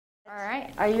All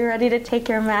right, are you ready to take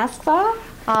your masks off?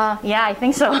 Yeah, I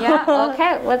think so. Yeah,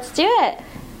 okay, let's do it.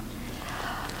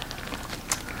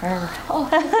 Oh,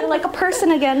 I feel like a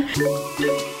person again.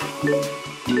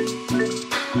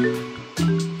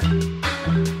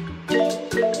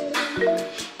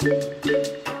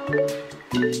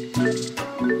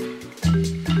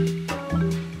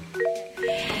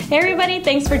 Hey everybody,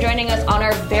 thanks for joining us on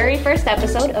our very first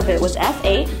episode of It Was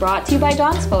F8, brought to you by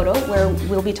Dawn's Photo, where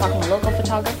we'll be talking to local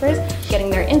photographers, getting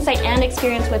their insight and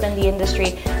experience within the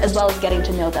industry, as well as getting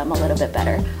to know them a little bit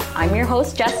better. I'm your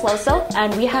host, Jess Loso,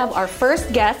 and we have our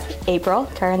first guest, April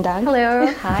Carandang. Hello.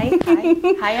 Hi.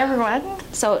 Hi, everyone.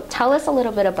 So tell us a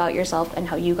little bit about yourself and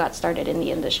how you got started in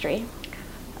the industry.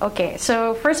 Okay,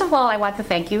 so first of all, I want to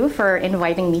thank you for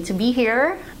inviting me to be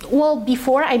here. Well,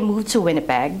 before I moved to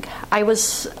Winnipeg, I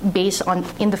was based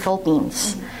in the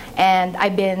Philippines, and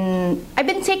I've been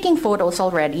taking photos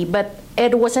already, but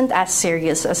it wasn't as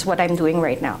serious as what I'm doing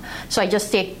right now. So I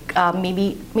just take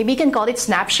maybe you can call it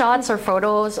snapshots or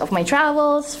photos of my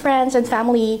travels, friends, and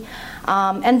family.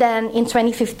 And then in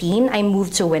 2015, I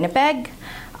moved to Winnipeg.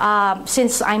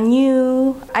 Since I'm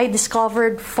new, I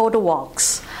discovered photo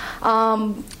walks.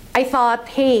 I thought,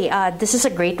 hey, this is a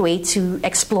great way to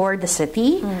explore the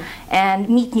city and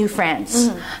meet new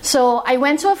friends. So I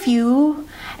went to a few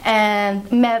and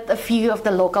met a few of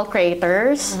the local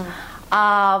creators.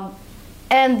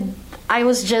 And I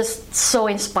was just so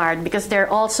inspired because they're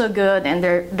all so good and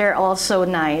they're all so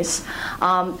nice.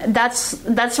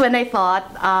 That's when I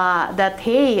thought that,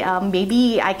 hey,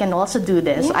 maybe I can also do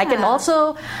this. Yeah. I can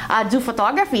also do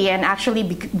photography and actually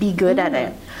be good at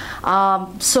it.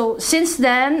 So since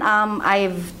then,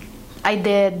 I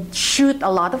did shoot a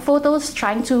lot of photos,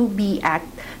 trying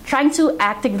to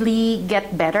actively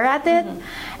get better at it.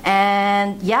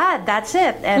 And yeah, that's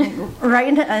it.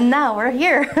 And now we're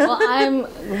here. Well, I'm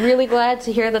really glad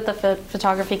to hear that the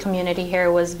photography community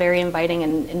here was very inviting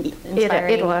and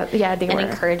inspiring. It was, yeah, they were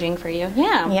encouraging for you.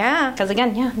 Yeah. Yeah. Because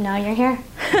again, now you're here.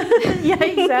 Yeah,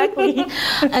 exactly.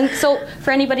 And so,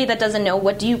 for anybody that doesn't know,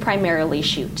 what do you primarily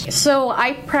shoot? So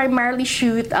I primarily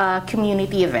shoot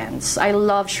community events. I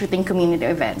love shooting community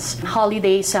events,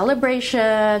 holiday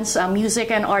celebrations,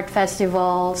 music and art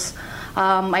festivals.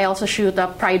 I also shoot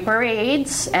pride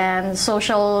parades and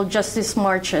social justice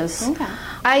marches. Okay.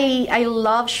 I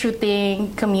love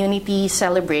shooting community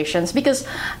celebrations because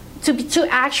to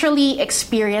actually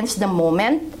experience the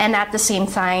moment and at the same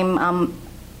time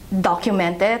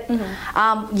document it.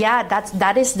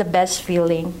 That is the best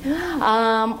feeling.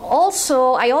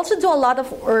 Also, I also do a lot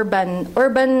of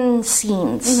urban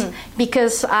scenes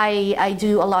because I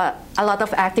do a lot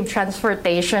of active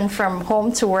transportation from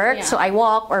home to work. Yeah. So I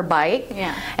walk or bike,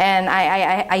 and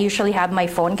I usually have my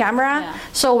phone camera. Yeah.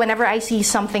 So whenever I see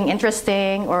something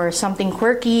interesting or something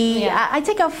quirky, I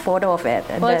take a photo of it.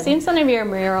 Well, I've seen some of your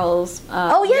murals.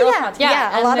 I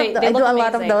do a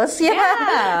lot of those.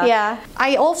 Yeah.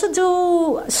 I also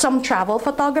do some travel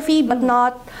photography, but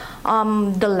not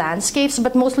the landscapes,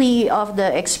 but mostly of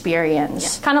the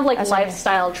experience. Yeah. Kind of like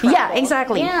lifestyle travel. Yeah,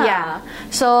 exactly. Yeah.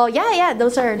 So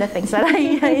those are the things that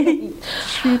I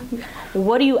shoot.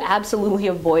 What do you absolutely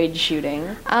avoid shooting?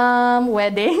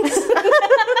 Weddings.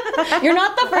 You're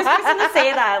not the first person to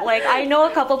say that. Like, I know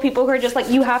a couple people who are just like,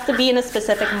 you have to be in a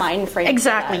specific mind frame.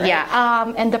 Exactly, for that, right?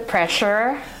 Yeah. And the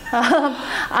pressure.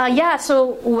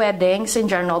 So weddings in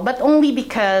general, but only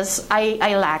because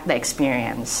I lack the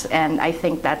experience, and I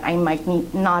think that I might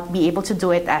not be able to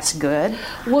do it as good.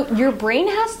 Well, your brain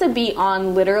has to be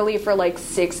on literally for like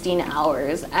 16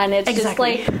 hours, and it's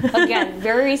exactly. Just like, again,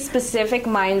 very specific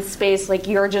mind space, like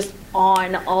you're just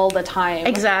on all the time.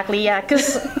 Exactly, yeah,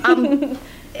 because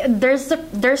there's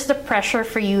the pressure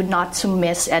for you not to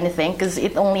miss anything because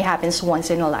it only happens once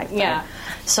in a lifetime. Yeah.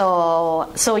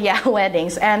 So yeah,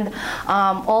 weddings. And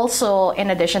also, in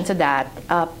addition to that,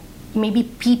 maybe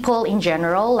people in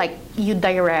general, like you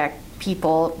direct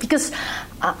people, because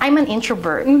I'm an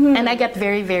introvert and I get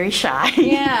very, very shy.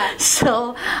 Yeah.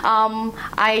 So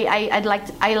I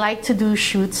like to do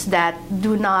shoots that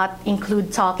do not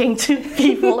include talking to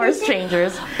people or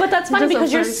strangers. But that's funny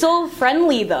because you're so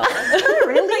friendly, though.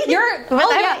 Really?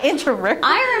 I'm an introvert.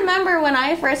 I remember when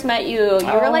I first met you,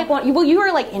 you were like, you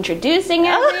were like introducing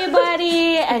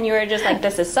everybody, and you were just like,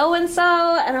 this is so and so,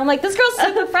 and I'm like, this girl's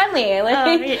super friendly.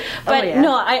 Like,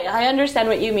 no, I understand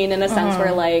what you mean in a sense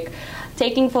where like,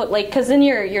 taking like, because in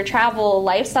your travel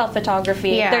lifestyle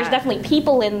photography, there's definitely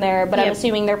people in there, but I'm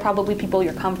assuming they're probably people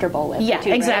you're comfortable with. Yeah,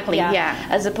 too, exactly. Right? Yeah.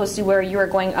 As opposed to where you are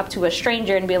going up to a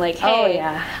stranger and be like, hey,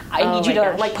 I need you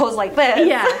to like pose like this.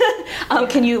 Yeah.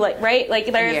 Can you like, right? Like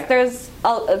there's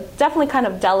definitely kind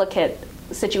of delicate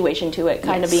situation to it,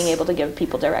 kind of being able to give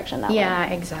people direction that way. Yeah,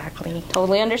 exactly.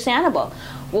 Totally understandable.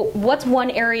 Well, what's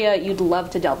one area you'd love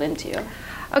to delve into?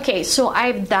 Okay, so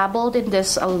I've dabbled in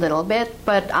this a little bit,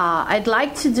 but I'd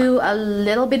like to do a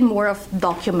little bit more of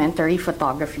documentary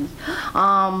photography.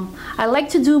 I like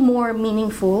to do more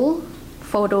meaningful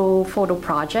photo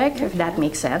project, if that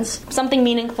makes sense. Something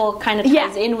meaningful kind of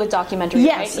ties in with documentary,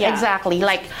 yes, right? Exactly.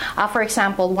 Like, for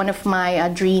example, one of my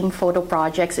dream photo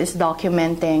projects is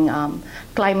documenting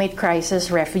climate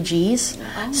crisis refugees.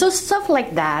 So stuff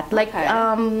like that, like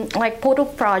photo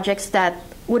projects that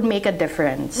would make a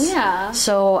difference. Yeah.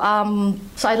 So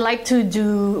I'd like to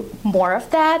do more of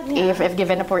that if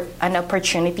given an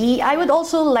opportunity. I would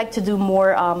also like to do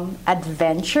more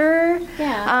adventure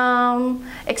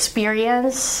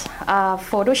experience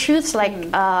photo shoots,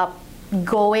 like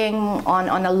going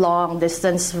on a long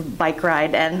distance bike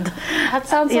ride, and that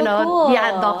sounds so cool.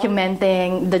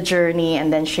 Documenting the journey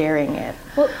and then sharing it.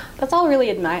 Well, that's all really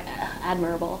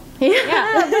admirable. Yeah.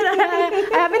 But I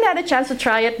haven't had a chance to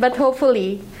try it, but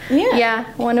hopefully,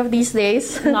 one of these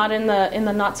days. Not in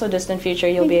the not so distant future,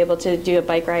 you'll be able to do a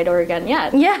bike ride, or again,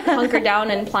 hunker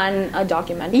down and plan a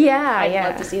documentary. I'd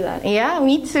love to see that. Yeah,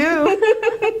 me too.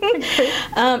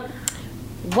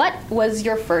 What was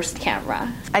your first camera?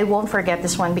 I won't forget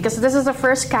this one because this is the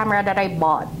first camera that I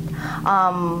bought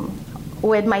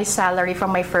with my salary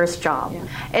from my first job. Yeah.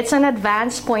 It's an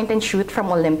advanced point and shoot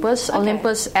from Olympus,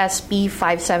 Olympus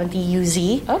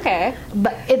SP570UZ. Okay.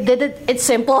 But it's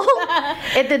simple.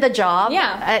 It did the job.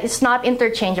 Yeah. It's not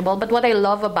interchangeable, but what I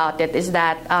love about it is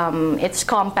that it's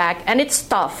compact and it's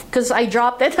tough because I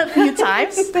dropped it a few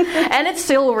times and it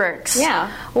still works. Yeah.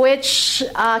 Which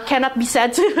cannot be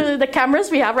said to the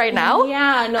cameras we have right now.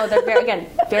 Yeah, no, they're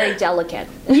very delicate.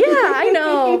 Yeah, I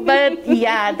know, but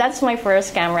that's my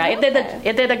first camera.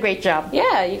 It did a great job.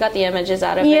 Yeah, you got the images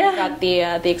out of it. You got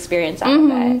the experience out of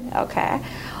it. Okay.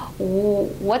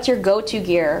 What's your go-to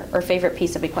gear or favorite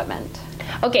piece of equipment?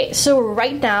 Okay, so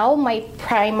right now my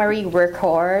primary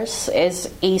workhorse is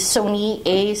a Sony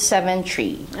A7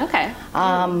 III. Okay.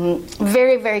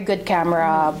 Very, very good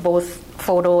camera, both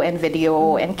photo and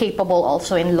video, and capable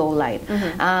also in low light.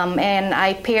 And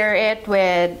I pair it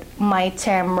with my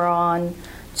Tamron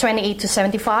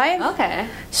 28-75. Okay.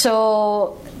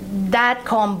 So that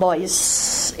combo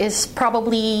is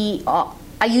probably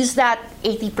I use that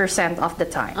 80% of the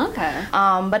time. Okay.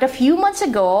 But a few months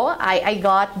ago, I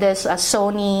got this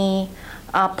Sony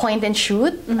point and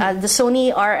shoot, the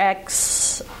Sony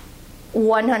RX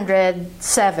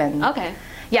 107. Okay.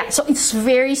 Yeah, so it's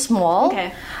very small.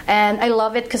 Okay. And I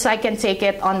love it because I can take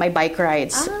it on my bike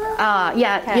rides.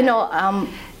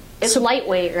 It's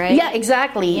lightweight, right? Yeah,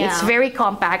 exactly. Yeah. It's very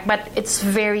compact, but it's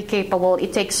very capable.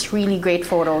 It takes really great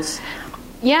photos.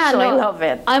 Yeah, so I love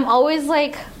it. I'm always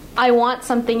like, I want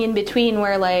something in between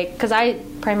where, like, because I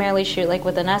primarily shoot like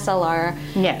with an SLR,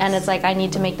 and it's like I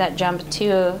need to make that jump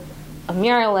to a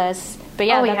mirrorless. But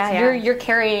you're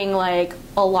carrying like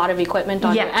a lot of equipment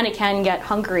on you, and it can get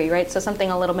hunkery, right? So something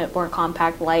a little bit more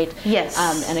compact, light. Yes.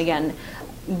 And again,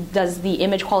 does the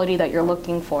image quality that you're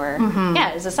looking for.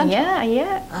 Is essential.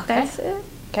 Yeah. Okay. That's it.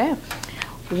 Okay.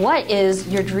 What is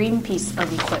your dream piece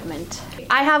of equipment?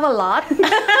 I have a lot.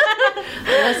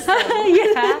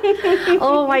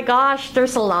 Oh my gosh,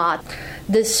 there's a lot.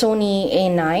 The Sony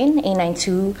A9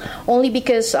 II, only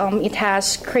because it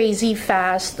has crazy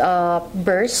fast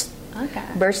burst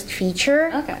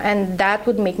feature, and that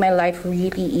would make my life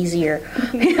really easier.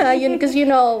 Because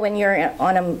when you're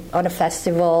on a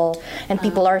festival and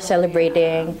people are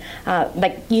celebrating,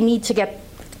 like you need to get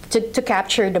to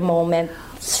capture the moment.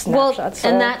 Snapshots,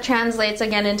 and that translates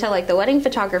again into like the wedding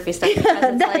photography stuff,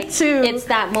 because it's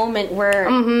that moment where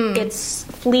it's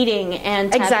fleeting,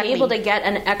 and to be able to get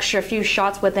an extra few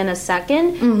shots within a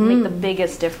second make the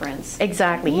biggest difference.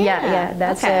 Exactly. Yeah,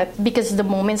 that's it. Because the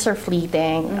moments are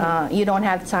fleeting. You don't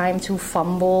have time to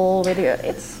fumble with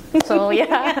it. You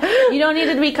don't need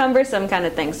it to be cumbersome kind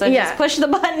of thing. So just push the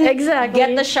button,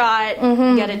 get the shot,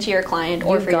 get it to your client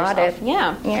or for yourself.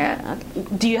 Yeah.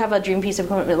 Do you have a dream piece of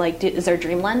equipment? Like, is there a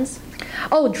dream lens?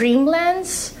 Oh, dream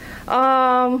lens?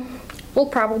 Well,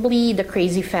 probably the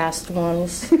crazy fast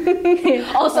ones.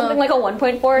 Something like a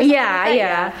 1.4?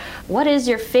 Yeah. What is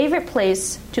your favorite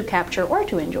place to capture or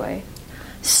to enjoy?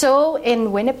 So,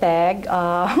 in Winnipeg,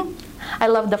 I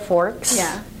love the Forks.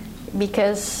 Yeah.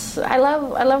 Because I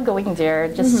love going there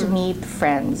just to meet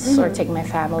friends or take my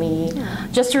family,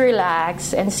 just to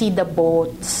relax and see the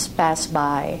boats pass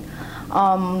by.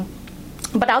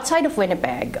 But outside of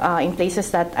Winnipeg, in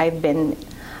places that I've been,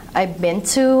 I've been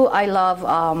to. I love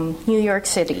New York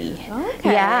City.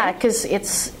 Okay. Yeah, because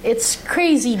it's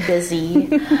crazy busy.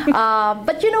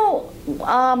 But you know,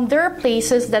 there are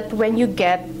places that when you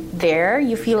get there,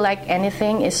 you feel like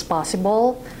anything is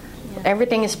possible. Yeah.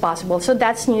 Everything is possible. So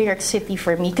that's New York City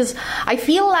for me, because I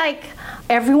feel like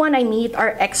everyone I meet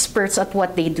are experts at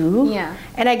what they do. Yeah.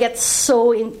 And I get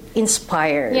so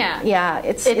inspired. Yeah. Yeah.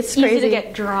 It's easy crazy to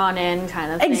get drawn in,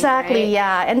 kind of thing. Exactly, right?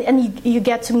 yeah. And you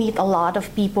get to meet a lot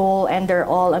of people, and they're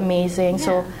all amazing. Yeah.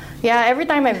 So, yeah, every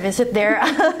time I visit there,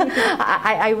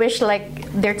 I wish like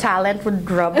their talent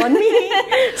would rub on me.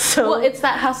 So, well, it's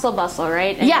that hustle bustle,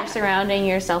 right? And yeah. you're surrounding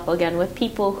yourself again with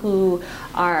people who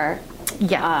are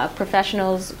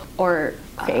professionals or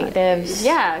creatives.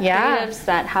 Creatives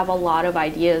that have a lot of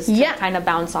ideas to kind of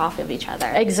bounce off of each other.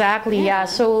 Exactly, yeah.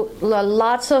 So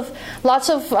lots of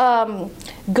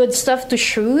good stuff to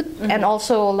shoot, and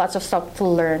also lots of stuff to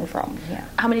learn from. Yeah.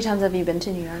 How many times have you been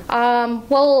to New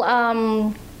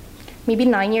York? Maybe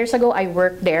 9 years ago, I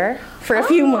worked there for a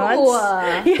few months.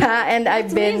 Yeah, and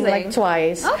I've been amazing. like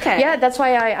twice. Okay. Yeah, that's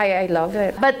why I love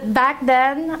it. But back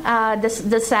then,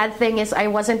 the sad thing is I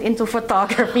wasn't into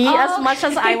photography as much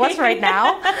as I was right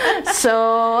now.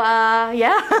 So,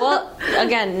 yeah. Well,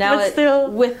 again, now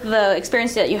with the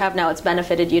experience that you have now, it's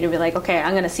benefited you to be like, okay,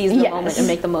 I'm going to seize the moment and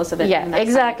make the most of it. Yeah,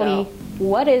 exactly.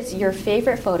 What is your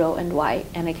favorite photo and why?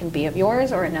 And it can be of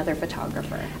yours or another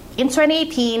photographer. In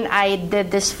 2018, I did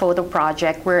this photo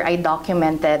project where I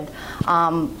documented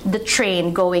the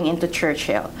train going into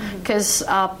Churchill. Because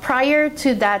prior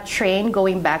to that train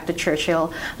going back to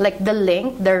Churchill, like the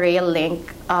rail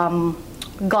link,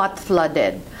 got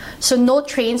flooded. So no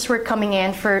trains were coming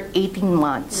in for 18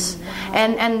 months.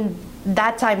 And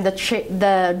that time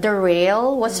the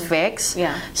rail was fixed.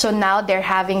 Yeah. So now they're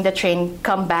having the train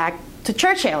come back to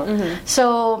Churchill.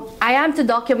 So I am to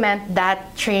document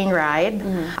that train ride.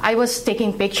 I was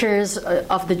taking pictures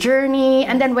of the journey,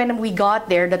 and then when we got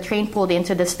there, the train pulled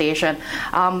into the station.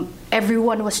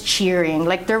 Everyone was cheering.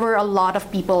 Like there were a lot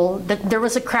of people. There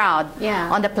was a crowd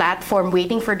on the platform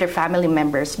waiting for their family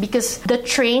members, because the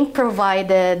train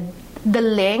provided the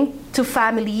link to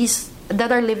families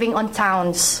that are living on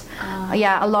towns,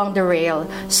 along the rail.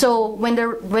 So when the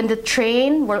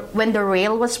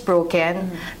rail was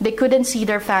broken, they couldn't see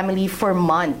their family for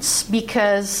months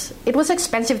because it was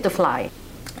expensive to fly.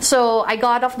 So I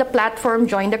got off the platform,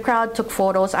 joined the crowd, took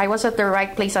photos. I was at the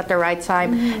right place at the right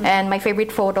time. And my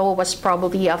favorite photo was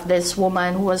probably of this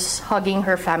woman who was hugging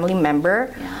her family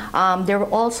member. They were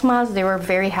all smiles. They were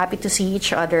very happy to see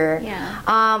each other.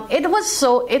 It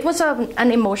was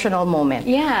an emotional moment.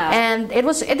 And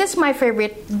it is my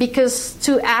favorite because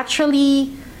to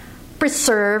actually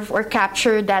preserve or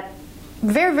capture that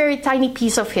very, very tiny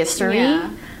piece of history,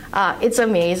 it's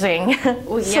amazing.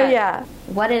 So yeah.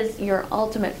 What is your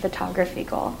ultimate photography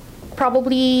goal?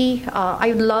 Probably, I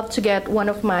would love to get one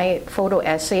of my photo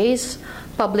essays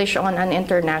published on an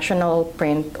international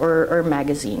print or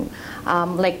magazine.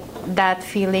 Like that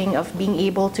feeling of being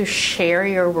able to share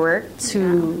your work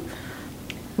to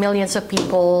millions of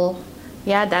people.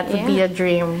 Yeah, that would be a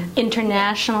dream.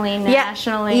 Internationally,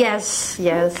 nationally? Yes.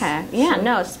 Okay. Yeah,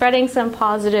 no, spreading some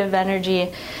positive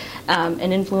energy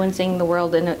and influencing the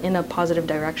world in a positive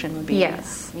direction would be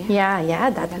nice.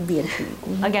 That would be a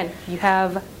dream. Again, you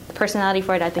have the personality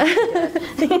for it. I think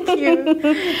you can do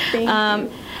it. Thank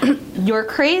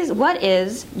you. What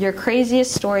is your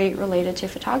craziest story related to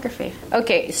photography?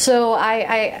 Okay, so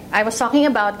I was talking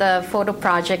about the photo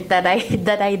project that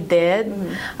I did,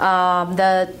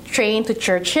 the train to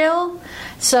Churchill.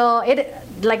 So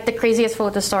the craziest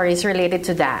photo story is related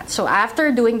to that. So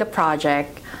after doing the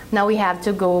project, now we have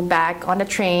to go back on the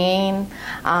train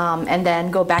and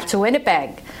then go back to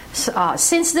Winnipeg.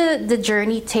 Since the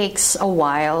journey takes a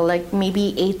while, like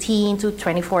maybe 18 to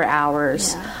 24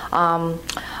 hours,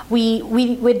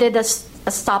 we did a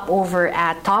stopover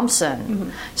at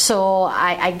Thompson. So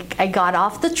I got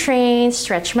off the train,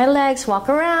 stretched my legs, walk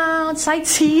around,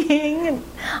 sightseeing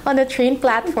on the train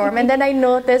platform, and then I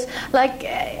noticed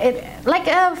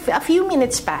a few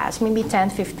minutes passed, maybe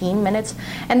 10-15 minutes,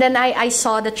 and then I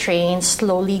saw the train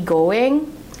slowly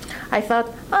going. I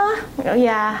thought,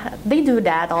 they do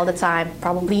that all the time,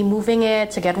 probably moving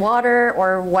it to get water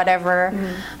or whatever.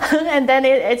 And then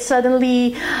it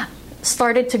suddenly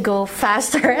started to go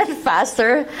faster and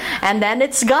faster, and then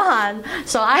it's gone.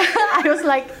 So I was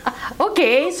like,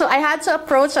 okay. So I had to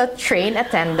approach a train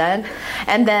attendant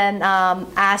and then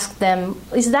ask them,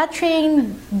 is that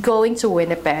train going to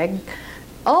Winnipeg?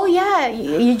 Oh yeah,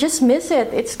 you just miss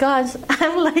it. It's gone.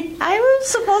 I'm like, I was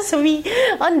supposed to be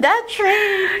on that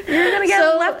train. You're gonna get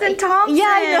left Captain Thompson.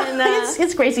 Yeah, I know.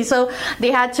 It's crazy. So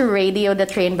they had to radio the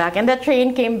train back, and the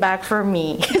train came back for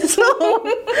me.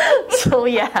 so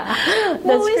yeah,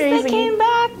 that's crazy. They came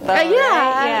back. Though,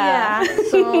 yeah.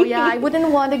 So yeah, I wouldn't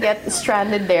want to get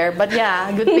stranded there, but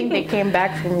yeah, good thing they came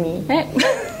back for me.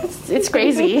 It's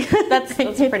crazy. That's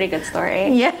a pretty good story.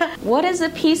 Yeah. What is a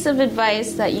piece of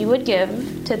advice that you would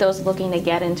give to those looking to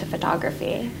get into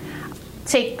photography?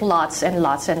 Take lots and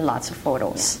lots and lots of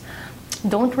photos.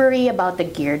 Don't worry about the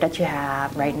gear that you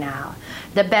have right now.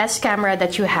 The best camera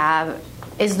that you have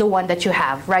is the one that you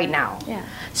have right now. Yeah.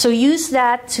 So use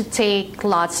that to take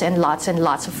lots and lots and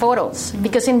lots of photos.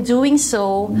 Because in doing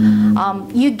so,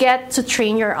 you get to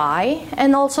train your eye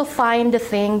and also find the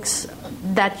things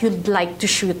that you'd like to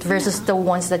shoot versus the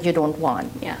ones that you don't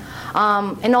want. Yeah.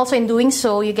 And also in doing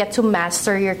so, you get to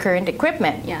master your current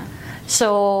equipment. Yeah.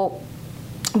 So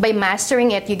by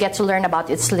mastering it, you get to learn about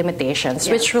its limitations,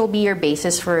 which will be your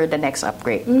basis for the next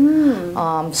upgrade.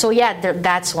 So yeah,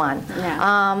 that's one.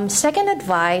 Yeah. Second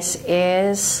advice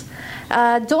is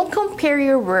don't compare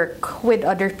your work with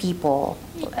other people.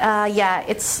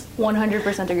 It's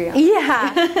 100% agree on.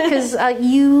 Yeah, because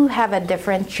you have a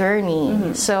different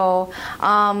journey. So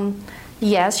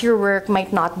yes, your work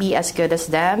might not be as good as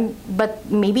them,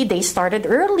 but maybe they started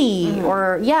early,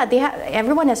 or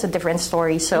everyone has a different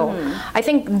story. So I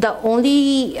think the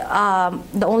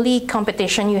only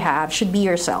competition you have should be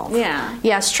yourself.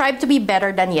 Yeah, strive to be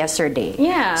better than yesterday.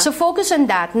 Yeah, so focus on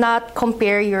that, not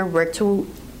compare your work to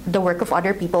the work of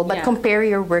other people, but compare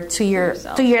your work to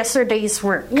yesterday's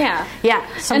work. Yeah,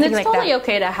 something and it's like totally that.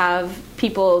 okay to have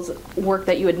people's work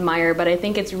that you admire, but I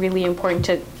think it's really important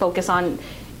to focus on,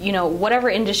 whatever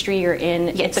industry you're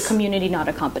in, it's a community, not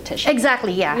a competition.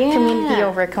 Exactly, community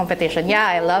over competition. Yeah,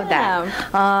 I love that.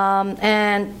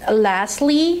 And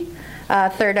lastly,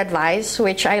 third advice,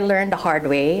 which I learned the hard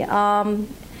way,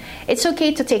 it's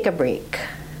okay to take a break.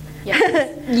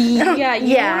 Yes. You don't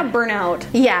want to burn out.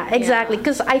 Yeah, exactly.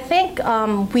 Because I think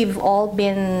we've all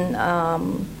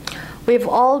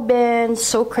been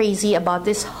so crazy about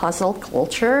this hustle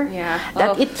culture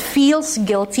that it feels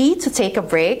guilty to take a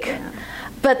break. Yeah.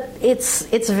 But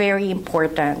it's very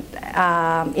important.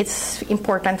 It's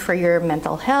important for your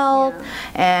mental health,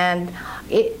 and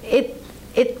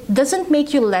it doesn't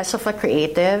make you less of a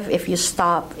creative if you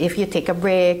take a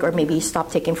break, or maybe stop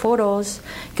taking photos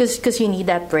because you need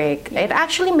that break. It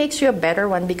actually makes you a better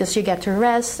one because you get to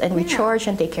rest and recharge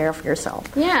and take care of yourself.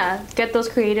 Yeah, get those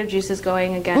creative juices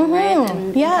going again, right?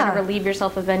 And kind of relieve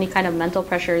yourself of any kind of mental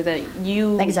pressure that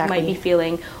you might be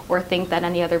feeling or think that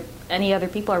any other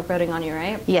people are putting on you,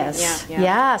 right? Yes.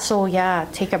 So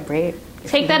take a break.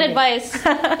 Take that advice.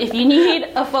 If you need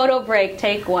a photo break,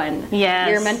 take one. Yes.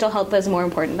 Your mental health is more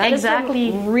important. That is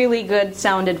some really good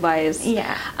sound advice.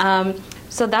 Yeah.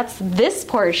 So that's this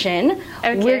portion.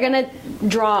 Okay. We're going to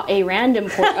draw a random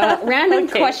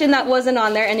question that wasn't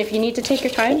on there. And if you need to take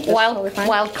your time, wild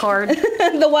card.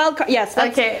 The wild card. Yes.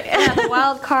 Okay. The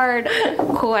wild card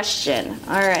question.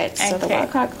 All right. So the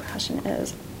wild card question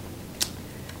is,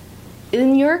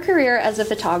 in your career as a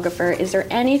photographer, is there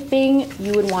anything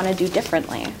you would want to do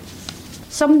differently?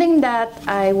 Something that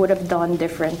I would have done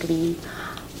differently,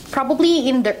 probably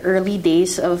in the early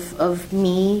days of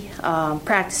me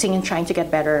practicing and trying to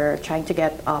get better, trying to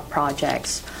get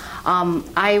projects.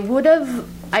 I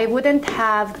wouldn't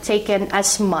have taken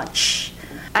as much.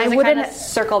 I wouldn't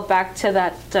circle back to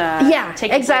that.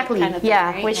 Exactly. Kind of thing,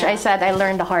 right? Which I said I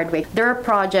learned the hard way. There are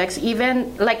projects,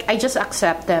 even like I just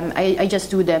accept them. I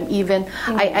just do them. Even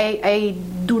I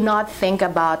do not think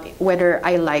about whether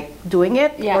I like doing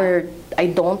it or I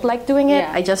don't like doing it.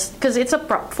 I just, because it's a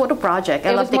photo project.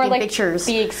 I love taking pictures.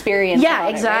 The experience. Yeah,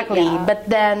 exactly. Right? But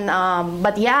then,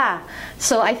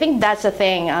 so I think that's the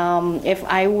thing. If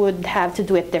I would have to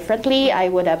do it differently, I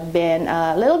would have been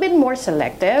a little bit more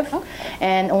selective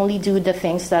and only do the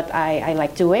things that I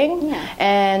like doing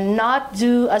and not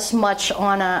do as much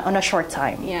on a short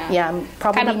time.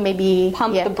 Probably kind of maybe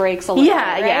pump the brakes a little bit,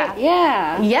 right?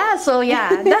 So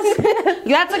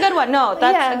that's a good one. No,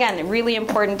 that's again really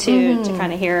important to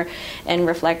kind of hear and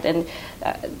reflect and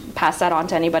pass that on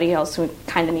to anybody else who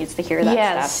kind of needs to hear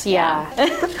that stuff.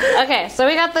 Okay, so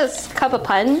we got this cup of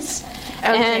puns,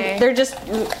 and they're just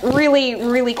really,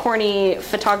 really corny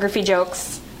photography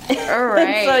jokes. All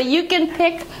right. So you can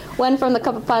pick one from the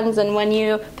cup of puns, and when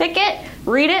you pick it,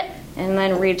 read it, and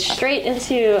then read straight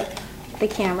into the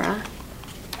camera.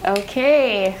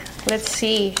 Okay, let's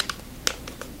see.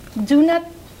 Do not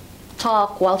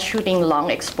talk while shooting long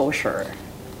exposure,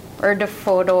 or the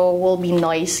photo will be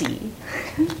noisy.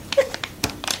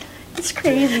 It's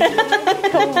crazy.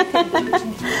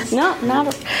 No, not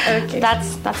okay.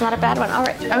 That's not a bad one. All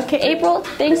right. Okay, April,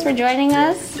 thanks for joining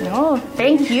us. No,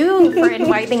 thank you for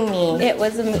inviting me. It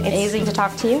was amazing to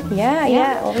talk to you.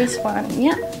 Yeah, always fun.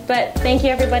 Yeah, but thank you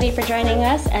everybody for joining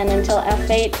us, and until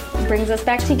F8 brings us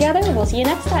back together, we'll see you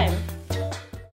next time.